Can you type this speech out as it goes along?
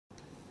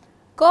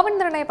Covid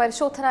നിർണയ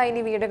പരിശോധന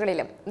ഇനി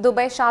വീടുകളിലും.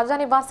 ദുബായ് ഷാർജ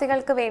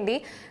നിവാസികൾക്ക് വേണ്ടി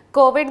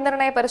കോവിഡ്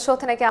നിർണയ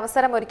പരിശോധനയ്ക്ക്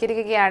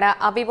അവസരമൊരുക്കിയിരിക്കുകയാണ്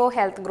അവിവോ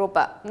ഹെൽത്ത്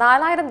ഗ്രൂപ്പ്.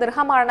 4000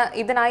 ദിർഹമാണ്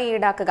ഇതിനായി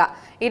ഈടാക്കുക.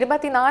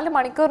 24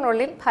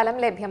 മണിക്കൂറിനുള്ളിൽ ഫലം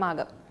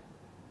ലഭ്യമാകും.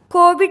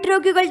 കോവിഡ്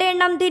രോഗികളുടെ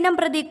എണ്ണം ദിനം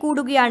പ്രതി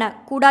കൂടുകയാണ്.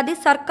 കൂടാതെ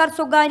സർക്കാർ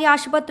സ്വകാര്യ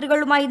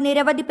ആശുപത്രികളുമായി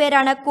നിരവധി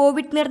പേരാണ്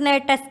കോവിഡ് നിർണയ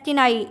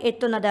ടെസ്റ്റിനായി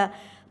എത്തുന്നത്.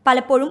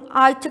 പലപ്പോഴും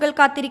ആഴ്ചകൾ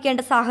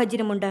കാത്തിരിക്കേണ്ട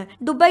സാഹചര്യമുണ്ട്.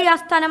 ദുബായ്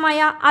ആസ്ഥാനമായ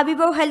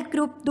അവിവോ ഹെൽത്ത്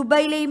ഗ്രൂപ്പ്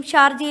ദുബായിലെയും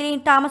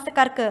ഷാർജയിലെയും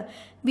താമസക്കാർക്ക്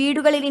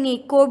വീടുകളിൽ ഇനി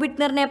കോവിഡ്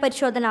നിർണയ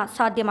പരിശോധന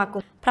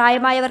സാധ്യമാക്കും.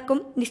 പ്രായമായവർക്കും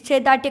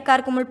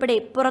നിശ്ചയദാർഢ്യക്കാർക്കും ഉൾപ്പെടെ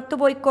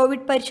പുറത്തുപോയി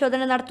കോവിഡ്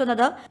പരിശോധന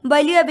നടത്തുന്നത്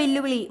വലിയ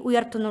വെല്ലുവിളി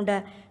ഉയർത്തുന്നുണ്ട്.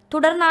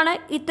 തുടർന്നാണ്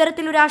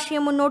ഇത്തരത്തിലൊരു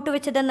ആശയം മുന്നോട്ട്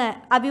വെച്ചതെന്ന്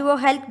അവിവോ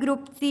health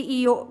group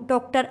CEO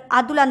doctor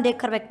Atul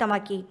അന്തേക്കർ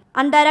വ്യക്തമാക്കി.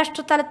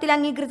 അന്താരാഷ്ട്ര തലത്തിൽ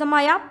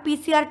അംഗീകൃതമായ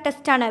PCR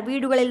ടെസ്റ്റാണ്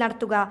വീടുകളിൽ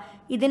നടത്തുക.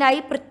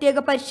 ഇതിനായി പ്രത്യേക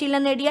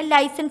പരിശീലനം നേടിയ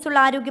ലൈസൻസ് ഉള്ള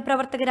ആരോഗ്യ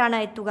പ്രവർത്തകരാണ്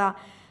എത്തുക.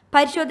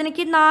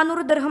 പരിശോധനയ്ക്ക്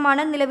 400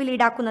 ദിർഹമാണ് നിലവിൽ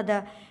ഈടാക്കുന്നത്.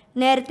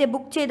 നേരത്തെ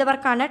ബുക്ക്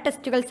ചെയ്തവർക്കാണ്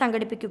ടെസ്റ്റുകൾ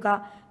സംഘടിപ്പിക്കുക.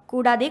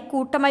 കൂടാതെ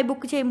കൂട്ടമായി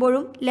ബുക്ക്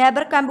ചെയ്യുമ്പോഴും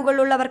ലേബർ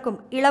ക്യാമ്പുകളിലുള്ളവർക്കും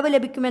ഇളവ്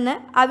ലഭിക്കുമെന്ന്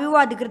അവിവോ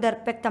അധികൃതർ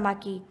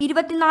വ്യക്തമാക്കി.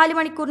 24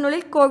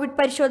 മണിക്കൂറിനുള്ളിൽ കോവിഡ്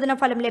പരിശോധന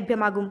ഫലം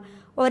ലഭ്യമാകും.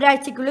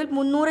 ഒരാഴ്ചയ്ക്കുള്ളിൽ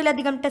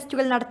 300-ലധികം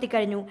ടെസ്റ്റുകൾ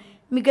നടത്തിക്കഴിഞ്ഞു.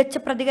 മികച്ച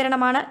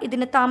പ്രതികരണമാണ്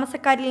ഇതിന്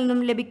താമസക്കാരിൽ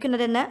നിന്നും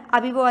ലഭിക്കുന്നതെന്ന്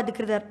അവിവോ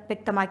അധികൃതർ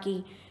വ്യക്തമാക്കി.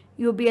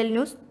 UBL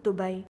news, Dubai.